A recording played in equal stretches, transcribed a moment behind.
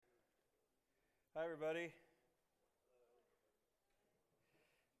Hi, everybody.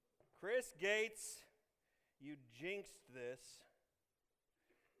 Chris Gates, you jinxed this.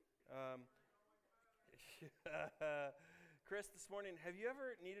 Chris, this morning, have you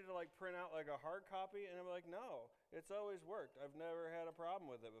ever needed to print out a hard copy? And I'm like, no, it's always worked. I've never had a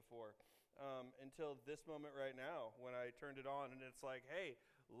problem with it before until this moment right now when I turned it on and it's like, hey,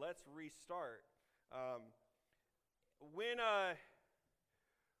 let's restart.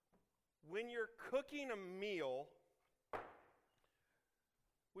 When you're cooking a meal,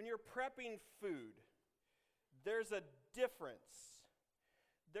 when you're prepping food, there's a difference.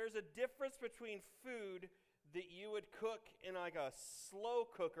 There's a difference between food that you would cook in a slow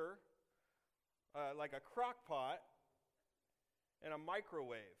cooker, like a crock pot, and a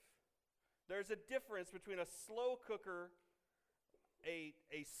microwave. There's a difference between a slow cooker, a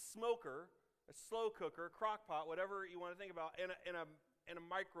smoker, a slow cooker, crock pot, whatever you want to think about, and a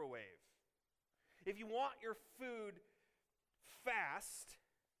microwave. If you want your food fast,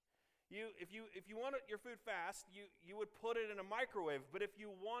 if you want your food fast, you would put it in a microwave. But if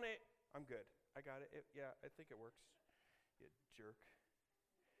you want it, I'm good. I got it. Yeah, I think it works. You jerk.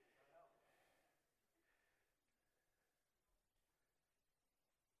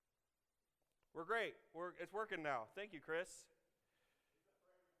 We're great. It's working now. Thank you, Chris.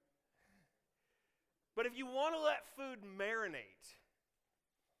 But if you want to let food marinate,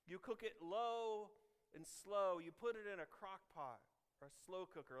 you cook it low and slow. You put it in a crock pot or a slow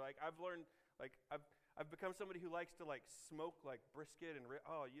cooker. I've learned, I've become somebody who likes to smoke brisket and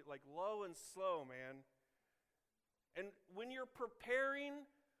low and slow, man. And when you're preparing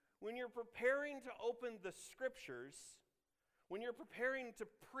to open the scriptures, when you're preparing to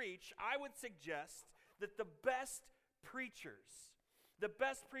preach, I would suggest that the best preachers, the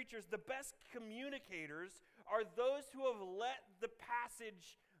best communicators are those who have let the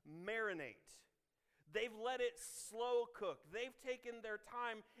passage marinate. They've let it slow cook. They've taken their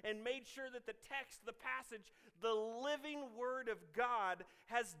time and made sure that the text, the passage, the living word of God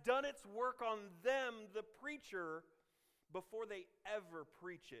has done its work on them, the preacher, before they ever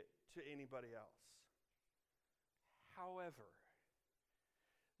preach it to anybody else. However,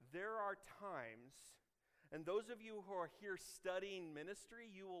 there are times, and those of you who are here studying ministry,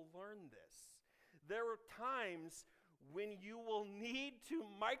 you will learn this. There are times when you will need to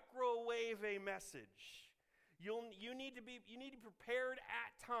microwave a message. You need to be prepared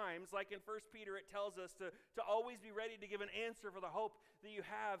at times, like in 1 Peter it tells us to always be ready to give an answer for the hope that you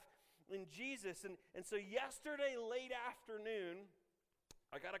have in Jesus. And so yesterday late afternoon,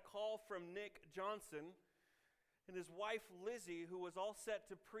 I got a call from Nick Johnson and his wife Lizzie, who was all set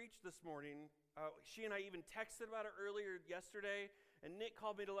to preach this morning. She and I even texted about it earlier yesterday, and Nick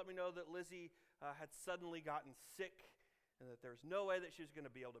called me to let me know that Lizzie had suddenly gotten sick and that there's no way that she was going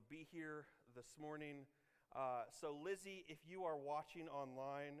to be able to be here this morning. So Lizzie, if you are watching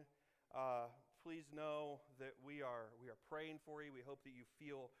online, please know that we are praying for you. We hope that you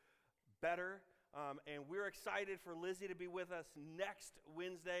feel better. And we're excited for Lizzie to be with us next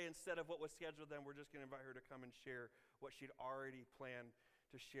Wednesday. Instead of what was scheduled then, we're just going to invite her to come and share what she'd already planned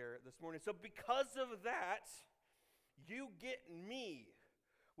to share this morning. So because of that, you get me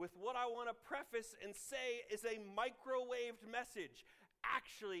with what I want to preface and say is a microwaved message.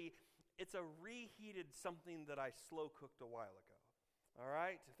 Actually, it's a reheated something that I slow cooked a while ago. All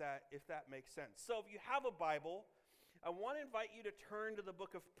right, if that makes sense. So if you have a Bible, I want to invite you to turn to the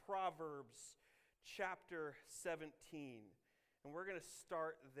book of Proverbs, chapter 17. And we're going to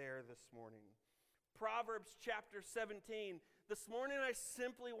start there this morning. Proverbs chapter 17. This morning I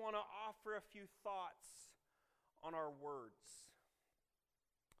simply want to offer a few thoughts on our words.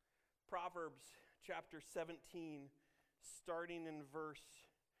 Proverbs chapter 17, starting in verse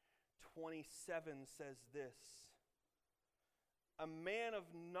 27, says this: "A man of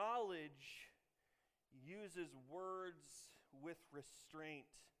knowledge uses words with restraint,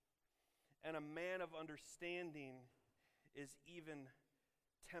 and a man of understanding is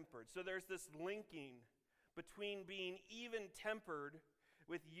even-tempered." So there's this linking between being even-tempered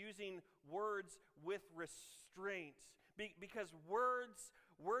with using words with restraint. Because words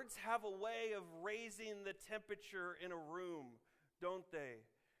have a way of raising the temperature in a room, don't they?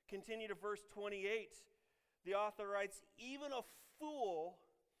 Continue to verse 28. The author writes, "Even a fool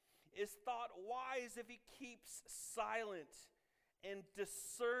is thought wise if he keeps silent, and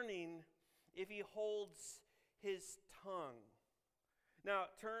discerning if he holds his tongue." Now,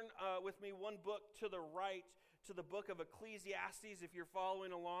 turn with me one book to the right to the book of Ecclesiastes, if you're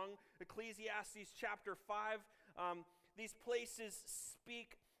following along. Ecclesiastes chapter 5. These places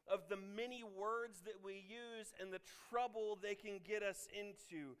speak of the many words that we use and the trouble they can get us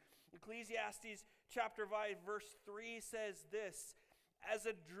into. Ecclesiastes chapter 5 verse 3 says this, "As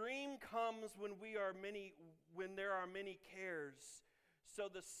a dream comes when there are many cares, so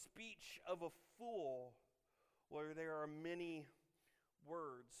the speech of a fool where there are many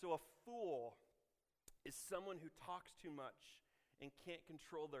words." So a fool is someone who talks too much and can't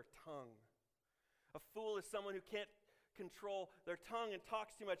control their tongue. A fool is someone who can't control their tongue and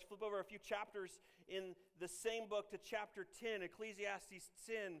talks too much. Flip over a few chapters in the same book to chapter 10. Ecclesiastes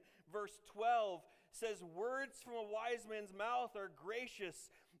 10 verse 12 says, "Words from a wise man's mouth are gracious,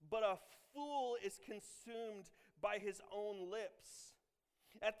 but a fool is consumed by his own lips.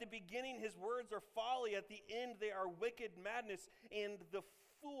 At the beginning his words are folly, at the end they are wicked madness, and the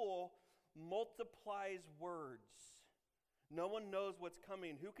fool multiplies words. No one knows what's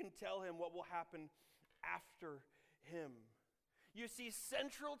coming. Who can tell him what will happen after him?" You see,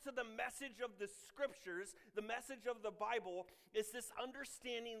 central to the message of the Scriptures, the message of the Bible, is this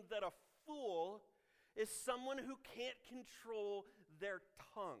understanding that a fool is someone who can't control their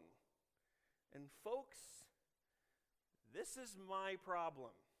tongue. And folks, this is my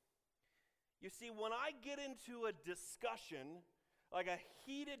problem. You see, when I get into a discussion, like a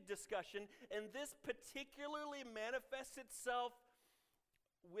heated discussion, and this particularly manifests itself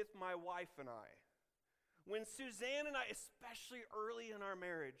with my wife and I. When Suzanne and I, especially early in our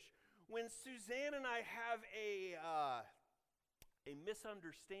marriage, when Suzanne and I have a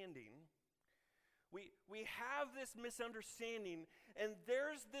misunderstanding, we have this misunderstanding, and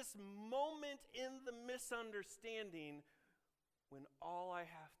there's this moment in the misunderstanding when all I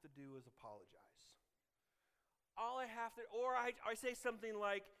have to do is apologize. All I have to, or I say something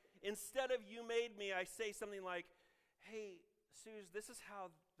like, instead of "you made me," I say something like, "Hey, Suze, this is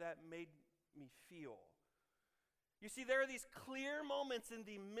how that made me feel." You see, there are these clear moments in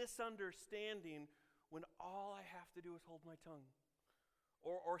the misunderstanding when all I have to do is hold my tongue,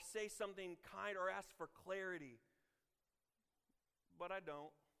 or say something kind, or ask for clarity. But I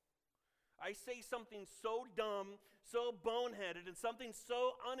don't. I say something so dumb, so boneheaded, and something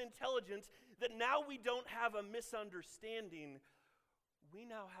so unintelligent that now we don't have a misunderstanding. We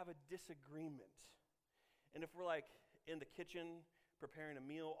now have a disagreement. And if we're like in the kitchen preparing a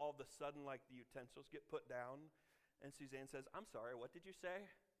meal, all of a sudden like the utensils get put down, and Suzanne says, "I'm sorry, what did you say?"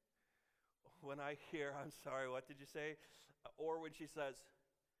 When I hear, "I'm sorry, what did you say?" Or when she says,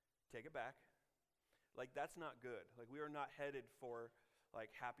 "Take it back." Like, that's not good. Like, we are not headed for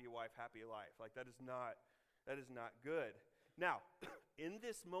like happy wife, happy life. Like, that is not good. Now, in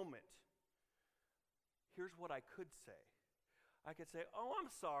this moment, here's what I could say. I could say, "Oh, I'm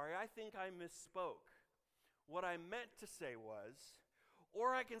sorry, I think I misspoke. What I meant to say was,"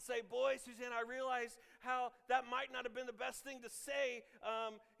 or I can say, "Boy, Suzanne, I realize how that might not have been the best thing to say.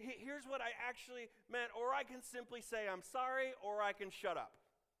 Here's what I actually meant." Or I can simply say, "I'm sorry," or I can shut up.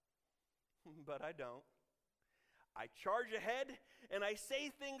 But I don't. I charge ahead, and I say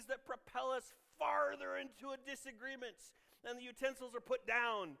things that propel us farther into a disagreement. And the utensils are put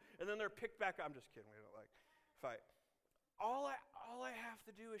down, and then they're picked back up. I'm just kidding. We don't like fight. All I have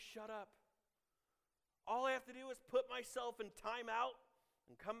to do is shut up. All I have to do is put myself in time out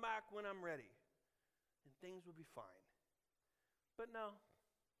and come back when I'm ready, and things will be fine. But no,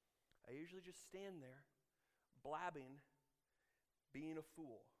 I usually just stand there, blabbing, being a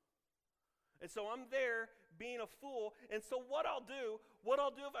fool. And so I'm there being a fool. And so what I'll do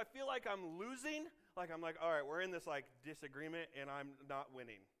if I feel like I'm losing, like I'm like, all right, we're in this like disagreement and I'm not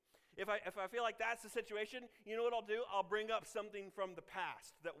winning. If I feel like that's the situation, you know what I'll do? I'll bring up something from the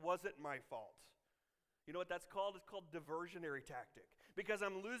past that wasn't my fault. You know what that's called? It's called diversionary tactic. Because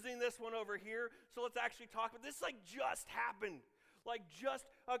I'm losing this one over here, so let's actually talk about this. Like just happened. Like just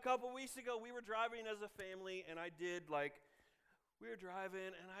a couple weeks ago, we were driving as a family, and we were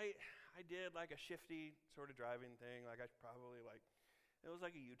driving, and I did like a shifty sort of driving thing. Like it was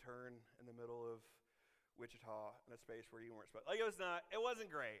like a U-turn in the middle of Wichita in a space where you weren't supposed. Like it wasn't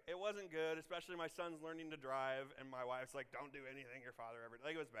great. It wasn't good, especially my son's learning to drive, and my wife's like, "Don't do anything your father ever did."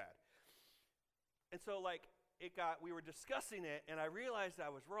 Like it was bad. And so we were discussing it, and I realized I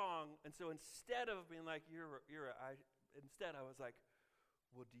was wrong. And so instead of being like, instead I was like,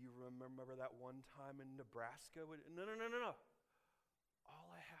 "Well, do you remember that one time in Nebraska?" No.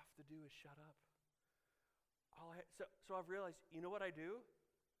 All I have to do is shut up. So I've realized, you know what I do?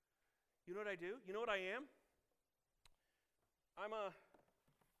 You know what I do? You know what I am? I'm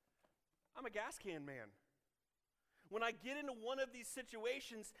a gas can man. When I get into one of these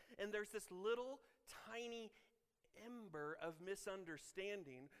situations and there's this little tiny ember of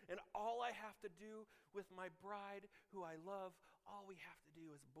misunderstanding, and all I have to do with my bride who I love, all we have to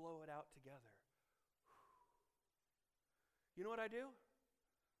do is blow it out together. You know what I do?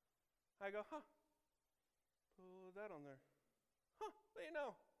 I go, put that on there. What do you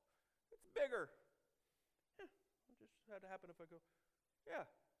know? It's bigger. It just had to happen if I go, yeah,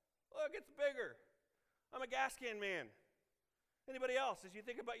 look, it's bigger. I'm a gas can man. Anybody else, as you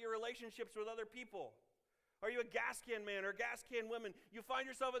think about your relationships with other people, are you a gas can man or gas can woman? You find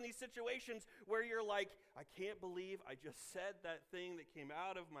yourself in these situations where you're like, I can't believe I just said that thing that came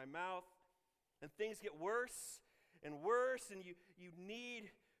out of my mouth. And things get worse and worse, and you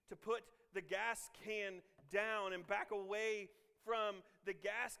need to put the gas can down and back away from the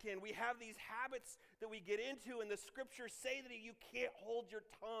gas can. We have these habits that we get into, and the scriptures say that you can't hold your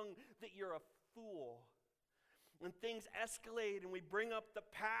tongue, that you're a fool. When things escalate and we bring up the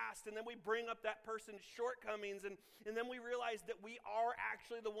past, and then we bring up that person's shortcomings, and then we realize that we are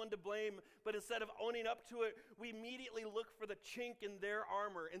actually the one to blame, but instead of owning up to it, we immediately look for the chink in their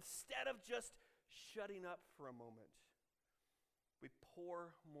armor. Instead of just shutting up for a moment, we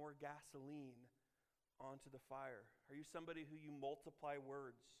pour more gasoline onto the fire. Are you somebody who you multiply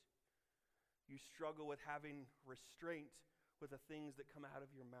words? You struggle with having restraint with the things that come out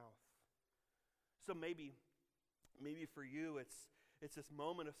of your mouth. So maybe for you, it's this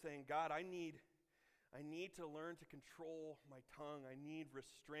moment of saying, God, I need to learn to control my tongue. I need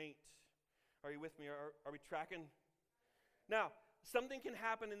restraint. Are you with me? Are we tracking? Now, something can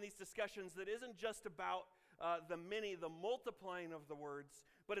happen in these discussions that isn't just about the multiplying of the words,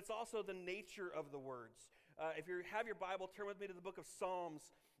 but it's also the nature of the words. If you have your Bible, turn with me to the book of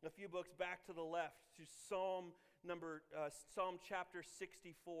Psalms, a few books back to the left, to Psalm chapter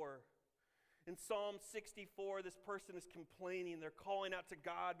 64. In Psalm 64, this person is complaining. They're calling out to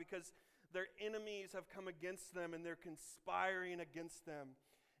God because their enemies have come against them and they're conspiring against them.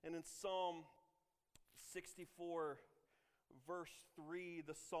 And in Psalm 64, verse 3,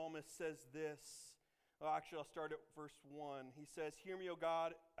 the psalmist says this. Well, actually, I'll start at verse 1. He says, "Hear me, O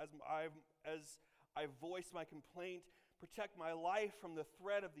God, as I voice my complaint. Protect my life from the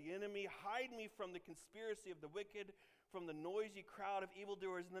threat of the enemy. Hide me from the conspiracy of the wicked, from the noisy crowd of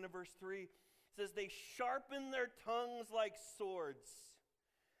evildoers." And then in verse 3, it says, "They sharpen their tongues like swords,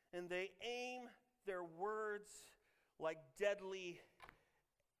 and they aim their words like deadly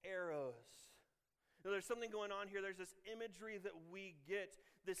arrows." Now, there's something going on here. There's this imagery that we get,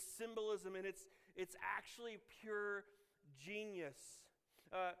 this symbolism, and it's actually pure genius.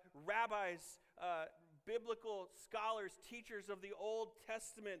 Rabbis, biblical scholars, teachers of the Old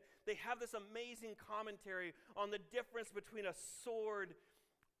Testament, they have this amazing commentary on the difference between a sword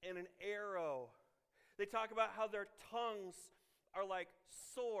and an arrow. They talk about how their tongues are like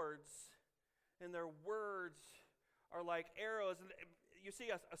swords and their words are like arrows. And you see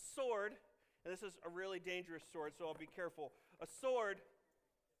a sword, and this is a really dangerous sword, so I'll be careful. A sword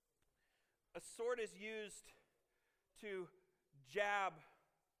is used to jab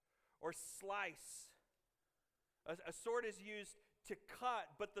or slice. A sword is used to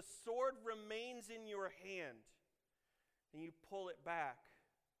cut, but the sword remains in your hand, and you pull it back.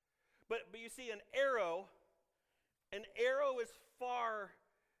 But you see, an arrow is far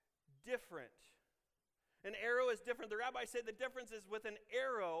different. An arrow is different. The rabbis said the difference is with an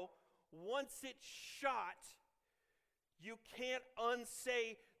arrow, once it's shot, you can't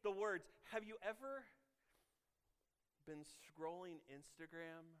unsay the words. Have you ever been scrolling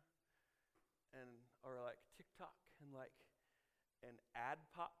Instagram or like TikTok and an ad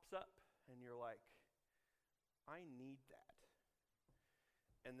pops up and you're like, I need that.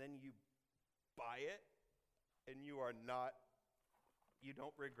 And then you buy it and you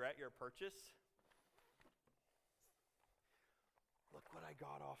don't regret your purchase? Look what I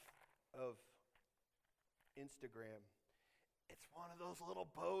got off of Instagram. It's one of those little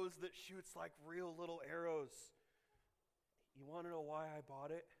bows that shoots like real little arrows. You want to know why I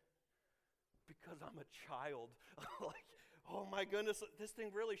bought it? Because I'm a child. Like, oh my goodness, this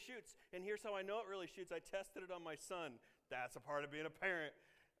thing really shoots. And here's how I know it really shoots. I tested it on my son. That's a part of being a parent.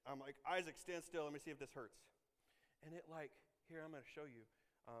 I'm like, Isaac, stand still. Let me see if this hurts. And it here, I'm going to show you.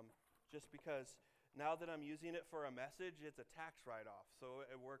 Just because now that I'm using it for a message, it's a tax write-off. So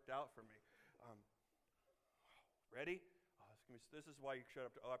it worked out for me. Ready? This is why you showed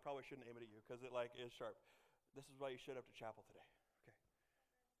up. I probably shouldn't aim it at you because it is sharp. This is why you showed up to chapel today.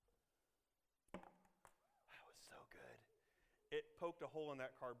 Okay. That was so good. It poked a hole in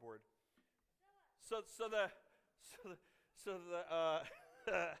that cardboard. So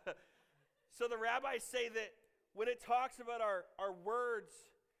the rabbis say that when it talks about our words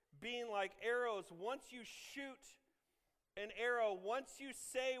being like arrows, once you shoot an arrow, once you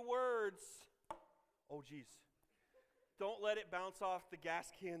say words, oh geez, don't let it bounce off the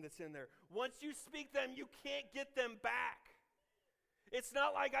gas can that's in there. Once you speak them, you can't get them back. It's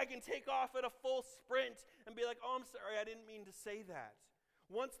not like I can take off at a full sprint and be like, oh, I'm sorry, I didn't mean to say that.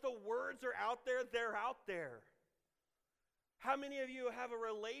 Once the words are out there, they're out there. How many of you have a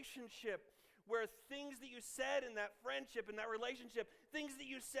relationship where things that you said in that friendship, in that relationship, things that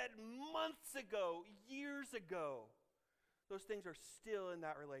you said months ago, years ago, those things are still in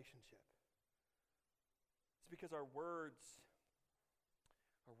that relationship? It's because our words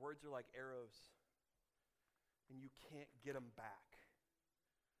are like arrows, and you can't get them back.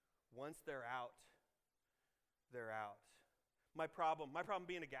 Once they're out, they're out. My problem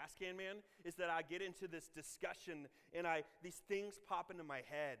being a gas can man is that I get into this discussion and these things pop into my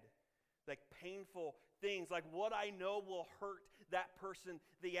head, like painful things, like what I know will hurt that person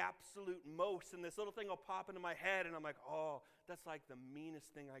the absolute most, and this little thing will pop into my head, and I'm like, oh, that's like the meanest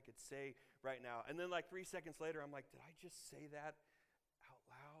thing I could say right now. And then like 3 seconds later, I'm like, did I just say that out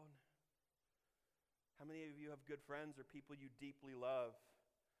loud? How many of you have good friends or people you deeply love,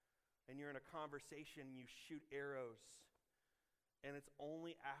 and you're in a conversation and you shoot arrows, and it's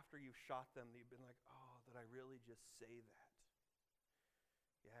only after you've shot them that you've been like, oh, did I really just say that?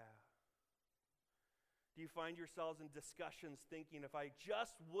 Yeah. Do you find yourselves in discussions thinking, if I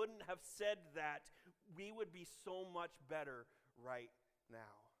just wouldn't have said that, we would be so much better right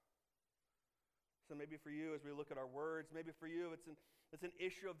now? So maybe for you, as we look at our words, maybe for you it's an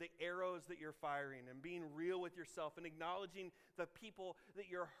issue of the arrows that you're firing and being real with yourself and acknowledging the people that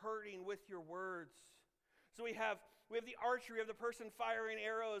you're hurting with your words. So we have the archery of the person firing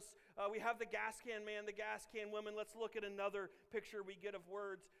arrows. We have the gas can man, the gas can woman. Let's look at another picture we get of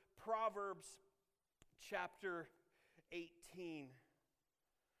words. Proverbs chapter 18.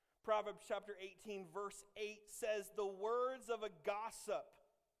 Proverbs chapter 18 verse 8 says, the words of a gossip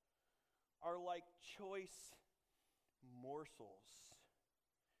are like choice morsels.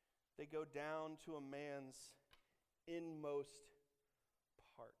 They go down to a man's inmost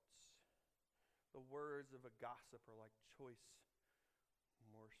parts. The words of a gossip are like choice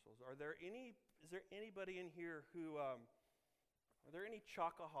morsels. Is there anybody in here who, are there any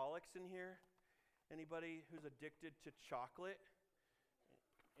chocoholics in here? Anybody who's addicted to chocolate?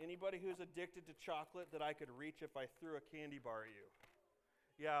 Anybody who's addicted to chocolate that I could reach if I threw a candy bar at you?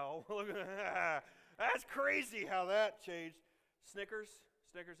 Yeah, look at that. That's crazy how that changed. Snickers?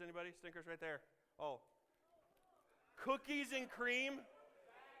 Snickers, anybody? Snickers right there. Oh. Cookies and cream?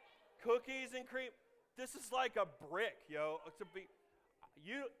 Cookies and cream. This is like a brick, yo.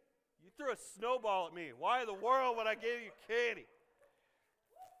 You threw a snowball at me. Why in the world would I give you candy?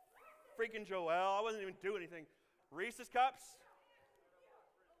 Freaking Joel, I wasn't even doing anything. Reese's Cups?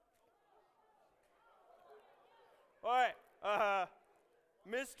 All right,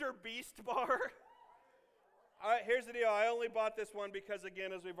 Mr. Beast Bar. All right, here's the deal. I only bought this one because,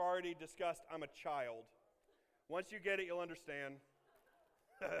 again, as we've already discussed, I'm a child. Once you get it, you'll understand.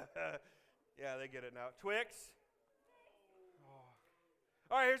 Yeah, they get it now. Twix. Oh.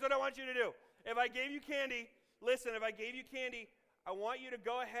 All right, here's what I want you to do. If I gave you candy, listen, if I gave you candy, I want you to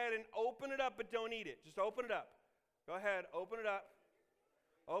go ahead and open it up, but don't eat it. Just open it up. Go ahead, open it up.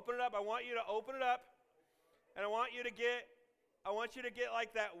 Open it up. I want you to open it up, and I want you to get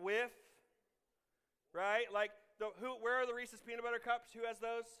like that whiff, right? Like where are the Reese's peanut butter cups? Who has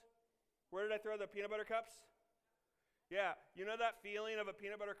those? Where did I throw the peanut butter cups? Yeah, you know that feeling of a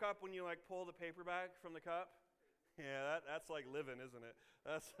peanut butter cup when you like pull the paper bag from the cup? Yeah, that's like living, isn't it?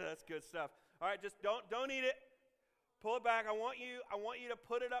 That's good stuff. All right, just don't eat it. Pull it back. I want you to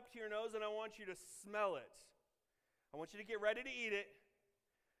put it up to your nose, and I want you to smell it. I want you to get ready to eat it.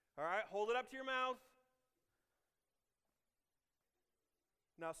 All right, hold it up to your mouth.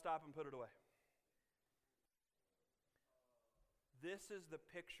 Now stop and put it away. This is the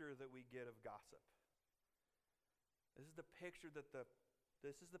picture that we get of gossip. This is the picture that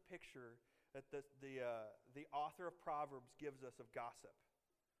the author of Proverbs gives us of gossip.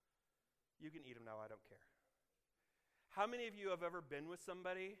 You can eat them now, I don't care. How many of you have ever been with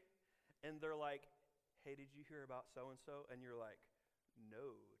somebody and they're like, hey, did you hear about so-and-so? And you're like,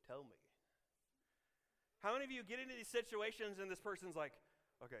 no, tell me. How many of you get into these situations and this person's like,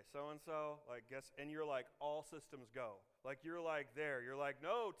 okay, so-and-so, like, guess, and you're like, all systems go. Like, you're like there. You're like,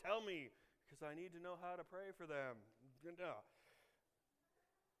 no, tell me, because I need to know how to pray for them. No.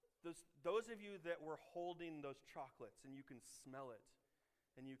 Those of you that were holding those chocolates and you can smell it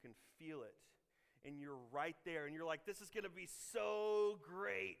and you can feel it and you're right there and you're like, this is going to be so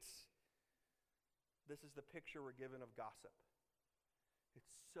great. This is the picture we're given of gossip.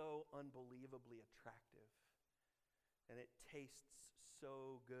 It's so unbelievably attractive. and it tastes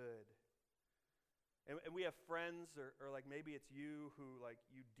so good. And we have friends, or like maybe it's you who like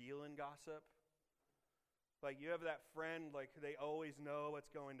you deal in gossip. Like you have that friend, like they always know what's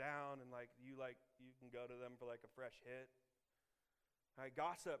going down, and like you can go to them for like a fresh hit. All right,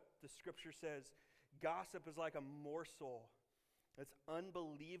 gossip, the scripture says, gossip is like a morsel that's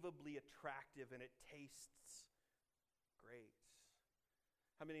unbelievably attractive and it tastes great.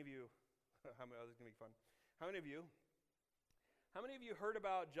 How many of you, this is going to be fun. How many of you heard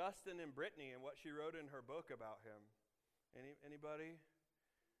about Justin and Brittany and what she wrote in her book about him? Anybody?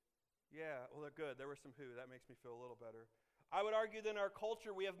 Yeah, well, they're good. There were some who. That makes me feel a little better. I would argue that in our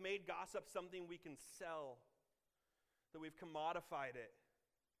culture, we have made gossip something we can sell, that we've commodified it.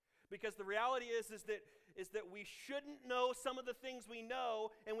 Because the reality is that we shouldn't know some of the things we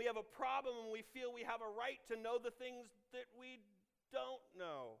know, and we have a problem and we feel we have a right to know the things that we don't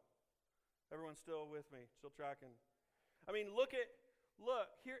know. Everyone still with me? Still tracking? I mean, look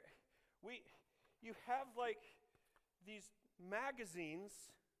here. You have like these magazines,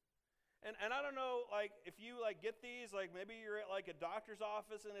 and I don't know, like if you like get these, like maybe you're at like a doctor's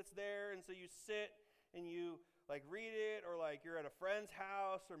office and it's there, and so you sit and you like read it, or like you're at a friend's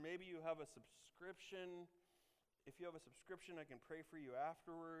house, or maybe you have a subscription. If you have a subscription, I can pray for you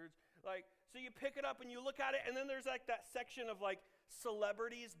afterwards. Like, so you pick it up and you look at it, and then there's like that section of like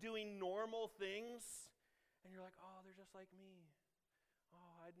celebrities doing normal things, and you're like, oh, they're just like me.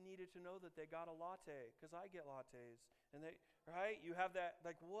 Oh, I needed to know that they got a latte because I get lattes, and they, right? You have that,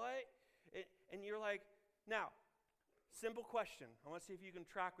 like, what? And you're like, now, simple question. I want to see if you can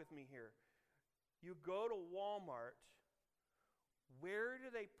track with me here. You go to Walmart. Where do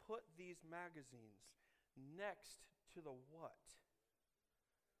they put these magazines? Next to the what?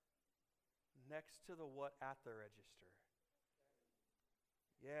 Next to the what at the register?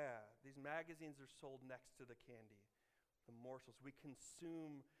 Yeah, these magazines are sold next to the candy, the morsels. We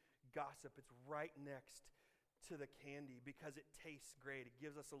consume gossip. It's right next to the candy because it tastes great. It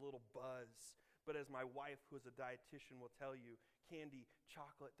gives us a little buzz. But as my wife, who is a dietitian, will tell you, candy,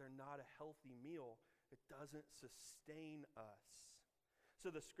 chocolate, they're not a healthy meal. It doesn't sustain us. So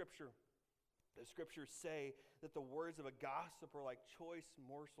the scriptures say that the words of a gossip are like choice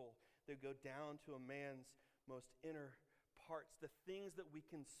morsel. They go down to a man's most inner parts. The things that we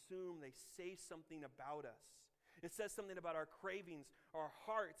consume, they say something about us. It says something about our cravings, our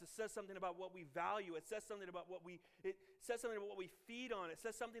hearts. It says something about what we value. It says something about what we feed on. It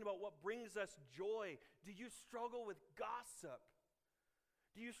says something about what brings us joy. Do you struggle with gossip?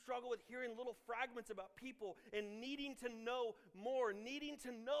 Do you struggle with hearing little fragments about people and needing to know more, needing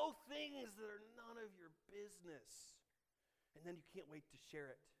to know things that are none of your business? And then you can't wait to share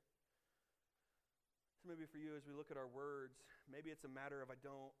it. So maybe for you, as we look at our words, maybe it's a matter of I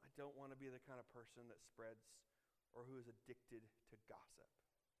don't want to be the kind of person that spreads or who is addicted to gossip.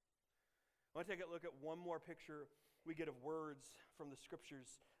 I want to take a look at one more picture we get of words from the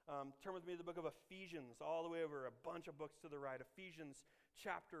scriptures. Turn with me to the book of Ephesians, all the way over a bunch of books to the right. Ephesians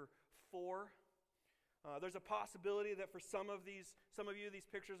chapter 4. There's a possibility that for some of you, these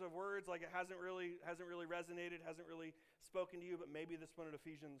pictures of words, like it hasn't really resonated, hasn't really spoken to you, but maybe this one at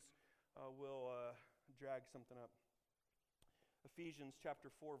Ephesians will drag something up. Ephesians chapter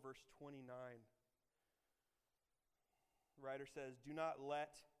 4, verse 29. The writer says, "Do not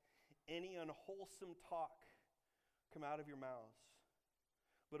let any unwholesome talk come out of your mouths,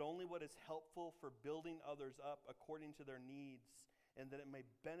 but only what is helpful for building others up according to their needs, and that it may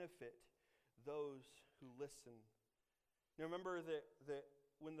benefit those who listen." Now remember that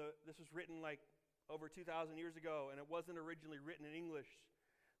when this was written like over 2,000 years ago, and it wasn't originally written in English.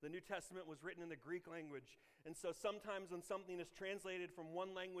 The New Testament was written in the Greek language. And so sometimes when something is translated from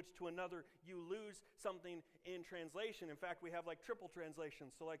one language to another, you lose something in translation. In fact, we have like triple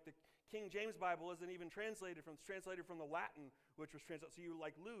translations. So like the King James Bible isn't even translated from, it's translated from the Latin, which was translated. So you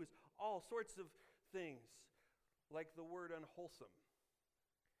like lose all sorts of things, like the word unwholesome.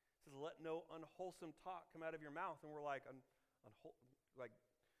 It says, let no unwholesome talk come out of your mouth. And we're like, like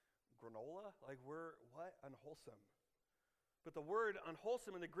granola? Like we're, what? Unwholesome. But the word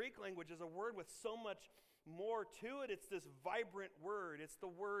unwholesome in the Greek language is a word with so much more to it. It's this vibrant word. It's the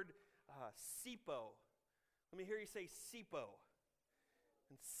word sipo. Let me hear you say sipo.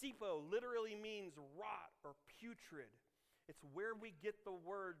 And sipo literally means rot or putrid. It's where we get the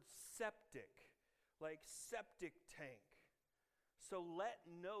word septic, like septic tank. So let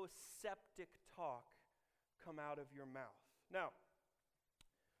no septic talk come out of your mouth. Now,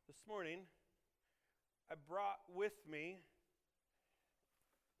 this morning, I brought with me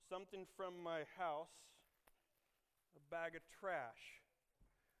something from my house, a bag of trash.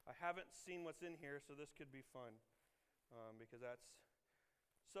 I haven't seen what's in here, so this could be fun. because that's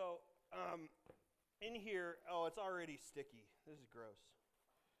so. In here, oh, it's already sticky. This is gross.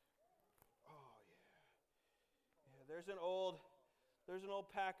 Oh yeah, yeah. There's an old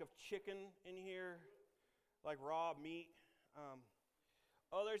pack of chicken in here, like raw meat.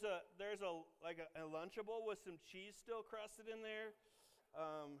 Oh, there's a Lunchable with some cheese still crusted in there.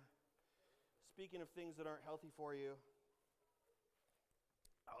 Speaking of things that aren't healthy for you.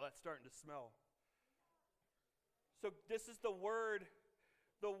 Oh, that's starting to smell. So this is the word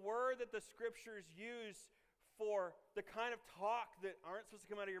that the scriptures use for the kind of talk that aren't supposed to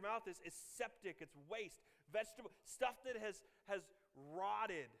come out of your mouth is septic, it's waste, vegetable, stuff that has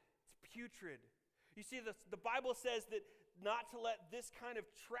rotted, it's putrid. You see, the Bible says that not to let this kind of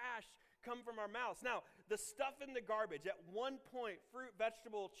trash come from our mouths. Now, the stuff in the garbage, at one point, fruit,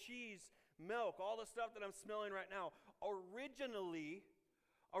 vegetable, cheese, milk, all the stuff that I'm smelling right now, originally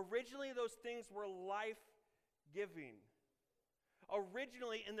those things were life-giving.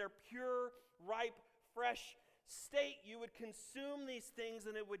 Originally, in their pure, ripe, fresh state, you would consume these things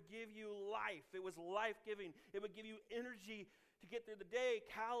and it would give you life. It was life-giving. It would give you energy to get through the day,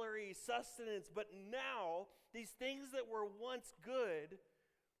 calories, sustenance. But now, these things that were once good,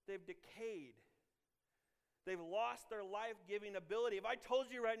 they've decayed. They've lost their life-giving ability. If I told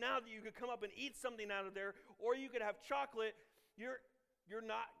you right now that you could come up and eat something out of there, or you could have chocolate, you're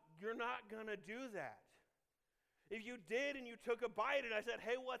not going to do that. If you did and you took a bite and I said,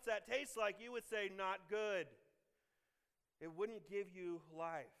 hey, what's that taste like? You would say, not good. It wouldn't give you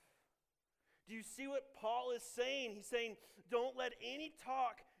life. Do you see what Paul is saying? He's saying, don't let any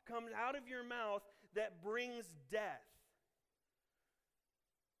talk come out of your mouth that brings death.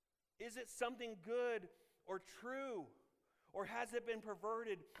 Is it something good or true? Or has it been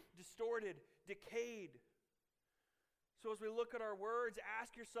perverted, distorted, decayed? So as we look at our words,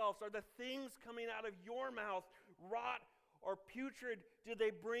 ask yourselves, are the things coming out of your mouth rot or putrid? Do they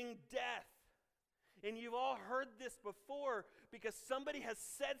bring death? And you've all heard this before because somebody has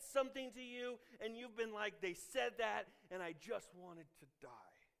said something to you and you've been like, they said that and I just wanted to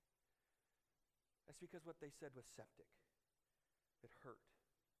die. That's because what they said was septic. It hurt.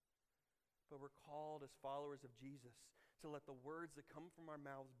 But we're called as followers of Jesus to let the words that come from our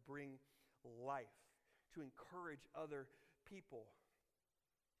mouths bring life, to encourage other people.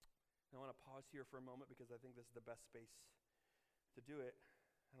 And I want to pause here for a moment because I think this is the best space to do it.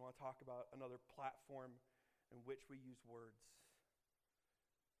 And I want to talk about another platform in which we use words.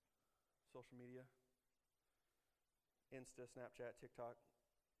 Social media, Insta, Snapchat, TikTok,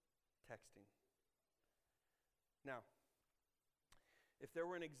 texting. Now, if there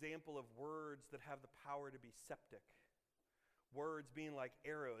were an example of words that have the power to be septic, words being like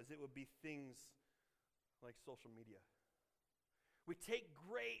arrows, it would be things like social media. We take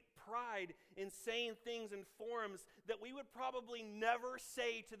great pride in saying things in forums that we would probably never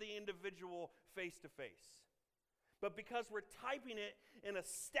say to the individual face to face. But because we're typing it in a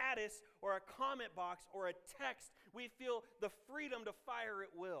status or a comment box or a text, we feel the freedom to fire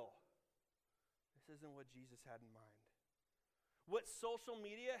at will. This isn't what Jesus had in mind. What social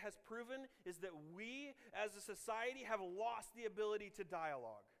media has proven is that we as a society have lost the ability to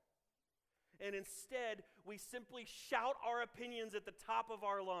dialogue. And instead, we simply shout our opinions at the top of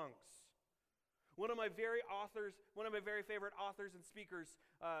our lungs. One of my very favorite authors and speakers,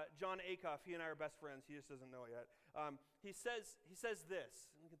 John Acuff, he and I are best friends. He just doesn't know it yet. He says this.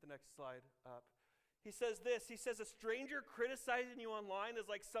 Let me get the next slide up. He says this. He says, a stranger criticizing you online is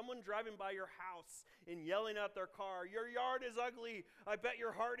like someone driving by your house and yelling out their car, your yard is ugly. I bet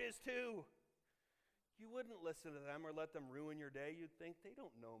your heart is too. You wouldn't listen to them or let them ruin your day. You'd think, they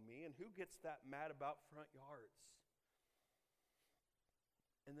don't know me, and who gets that mad about front yards?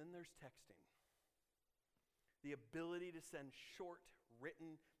 And then there's texting. The ability to send short,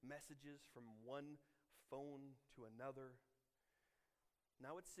 written messages from one phone to another.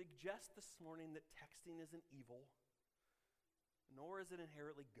 Now, I would suggest this morning that texting isn't evil, nor is it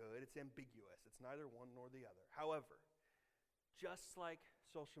inherently good. It's ambiguous. It's neither one nor the other. However, just like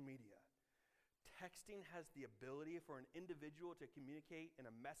social media, texting has the ability for an individual to communicate in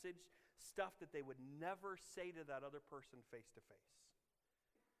a message stuff that they would never say to that other person face to face.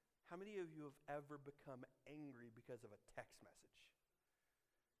 How many of you have ever become angry because of a text message?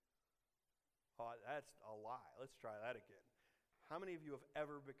 Oh, that's a lie. Let's try that again. How many of you have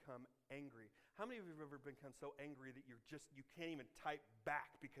ever become angry? How many of you have ever become so angry that you can't even type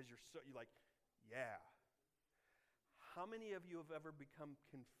back because you're like, yeah. How many of you have ever become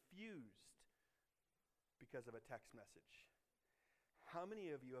confused because of a text message? How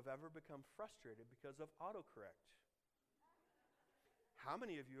many of you have ever become frustrated because of autocorrect? How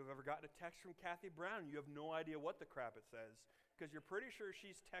many of you have ever gotten a text from Kathy Brown and you have no idea what the crap it says? Because you're pretty sure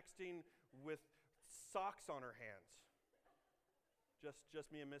she's texting with socks on her hands.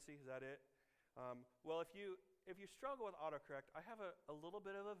 Just me and Missy, is that it? Well, if you struggle with autocorrect, I have a little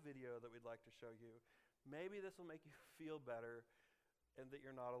bit of a video that we'd like to show you. Maybe this will make you feel better and that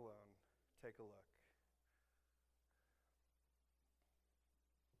you're not alone. Take a look.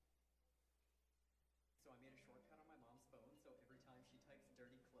 So I made a shortcut on my mom's phone, so every time she types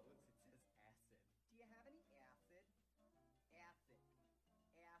dirty clothes, it says acid. Do you have any acid? Acid.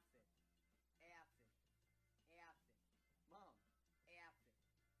 Acid. Acid. Acid. Mom, acid.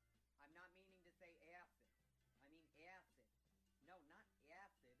 I'm not meaning to say acid. I mean acid. No, not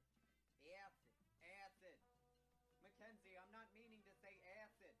acid. Acid. Acid. Mackenzie, I'm not meaning to say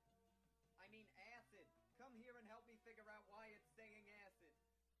acid. I mean acid. Come here and help me figure out why it's saying acid.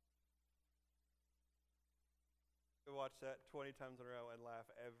 I watch that 20 times in a row and laugh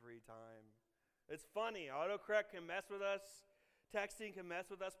every time. It's funny. Autocorrect can mess with us. Texting can mess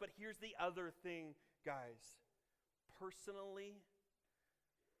with us. But here's the other thing, guys. Personally,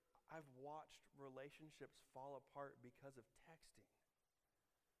 I've watched relationships fall apart because of texting.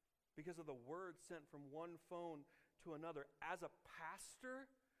 Because of the words sent from one phone to another. As a pastor,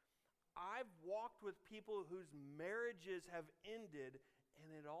 I've walked with people whose marriages have ended, and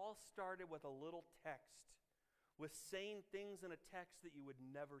it all started with a little text. With saying things in a text that you would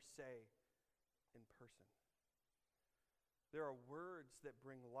never say in person. There are words that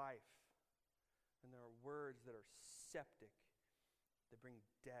bring life, and there are words that are septic, that bring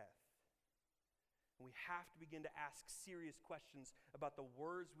death. And we have to begin to ask serious questions about the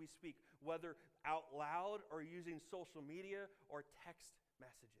words we speak, whether out loud or using social media or text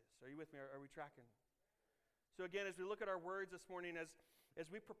messages. Are you with me? Are we tracking? So again, as we look at our words this morning, as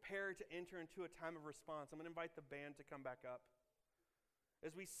we prepare to enter into a time of response, I'm going to invite the band to come back up.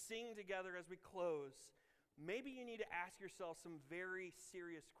 As we sing together, as we close, maybe you need to ask yourself some very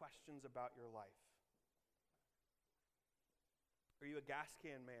serious questions about your life. Are you a gas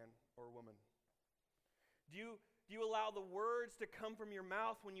can man or woman? Do you allow the words to come from your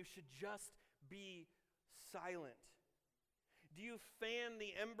mouth when you should just be silent? Do you fan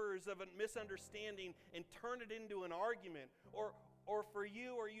the embers of a misunderstanding and turn it into an argument? Or for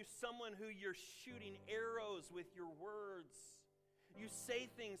you, are you someone who you're shooting arrows with your words? You say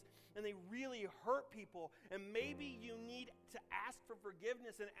things and they really hurt people, and maybe you need to ask for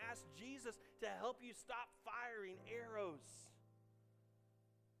forgiveness and ask Jesus to help you stop firing arrows.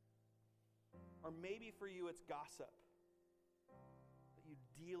 Or maybe for you it's gossip. That you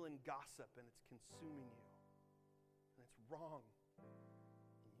deal in gossip and it's consuming you. And it's wrong.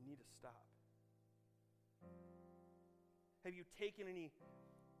 And you need to stop. Have you taken any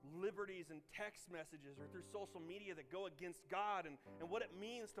liberties in text messages or through social media that go against God and what it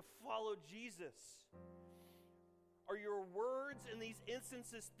means to follow Jesus? Are your words in these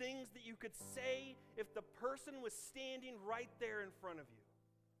instances things that you could say if the person was standing right there in front of you?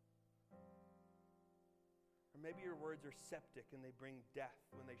 Or maybe your words are septic and they bring death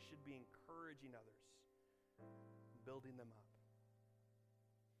when they should be encouraging others, building them up.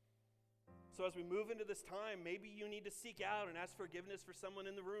 So as we move into this time, maybe you need to seek out and ask forgiveness for someone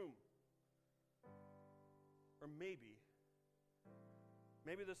in the room. Or maybe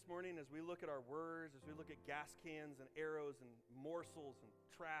this morning as we look at our words, as we look at gas cans and arrows and morsels and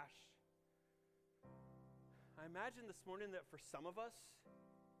trash, I imagine this morning that for some of us,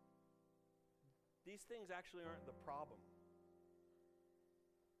 these things actually aren't the problem.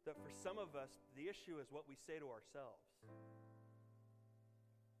 That for some of us, the issue is what we say to ourselves.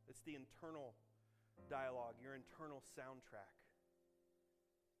 It's the internal dialogue, your internal soundtrack.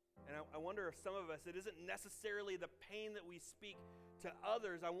 And I wonder if some of us, it isn't necessarily the pain that we speak to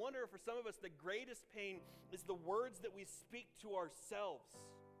others. I wonder if for some of us, the greatest pain is the words that we speak to ourselves.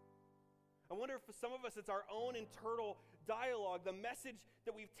 I wonder if for some of us, it's our own internal dialogue, the message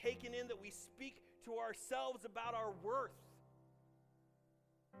that we've taken in that we speak to ourselves about our worth.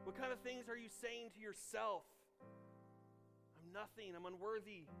 What kind of things are you saying to yourself? I'm nothing. I'm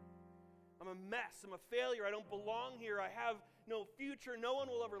unworthy. I'm a mess. I'm a failure. I don't belong here. I have no future. No one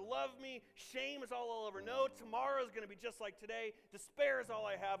will ever love me. Shame is all I'll ever know. Tomorrow is going to be just like today. Despair is all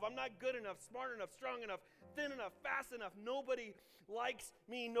I have. I'm not good enough, smart enough, strong enough, thin enough, fast enough. Nobody likes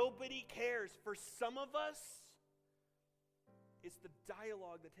me. Nobody cares. For some of us, it's the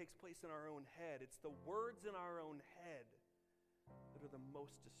dialogue that takes place in our own head. It's the words in our own head that are the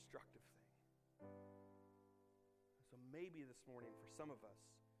most destructive thing. So maybe this morning, for some of us,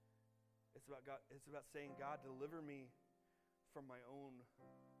 it's about God. It's about saying, God, deliver me from my own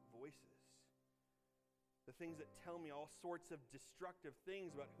voices. the things that tell me all sorts of destructive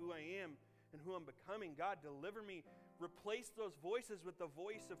things about who I am and who I'm becoming. God, deliver me. Replace those voices with the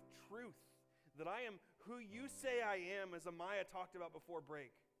voice of truth, that I am who you say I am, as Amaya talked about before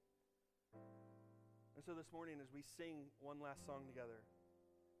break. And so this morning, as we sing one last song together,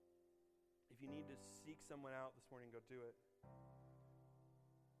 if you need to seek someone out this morning, go do it.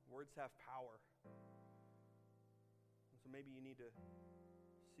 Words have power. So maybe you need to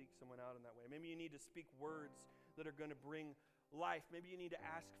seek someone out in that way. Maybe you need to speak words that are going to bring life. Maybe you need to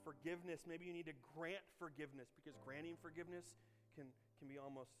ask forgiveness. Maybe you need to grant forgiveness, because granting forgiveness can be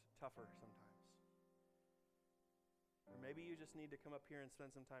almost tougher sometimes. Or maybe you just need to come up here and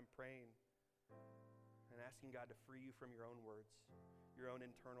spend some time praying and asking God to free you from your own words, your own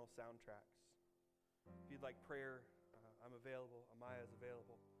internal soundtracks. If you'd like prayer, I'm available. Amaya is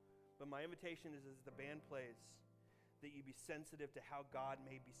available. But my invitation is, as the band plays, that you be sensitive to how God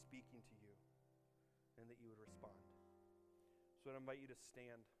may be speaking to you and that you would respond. So I invite you to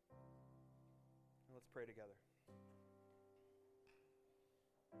stand and let's pray together.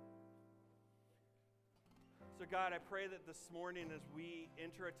 So God, I pray that this morning as we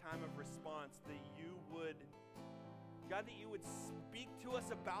enter a time of response, that you would, God, that you would speak to us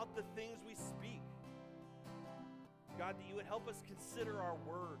about the things we speak. God, that you would help us consider our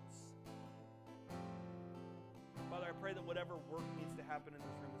words. Father, I pray that whatever work needs to happen in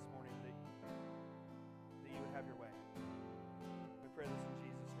this room this morning, that you would have your way.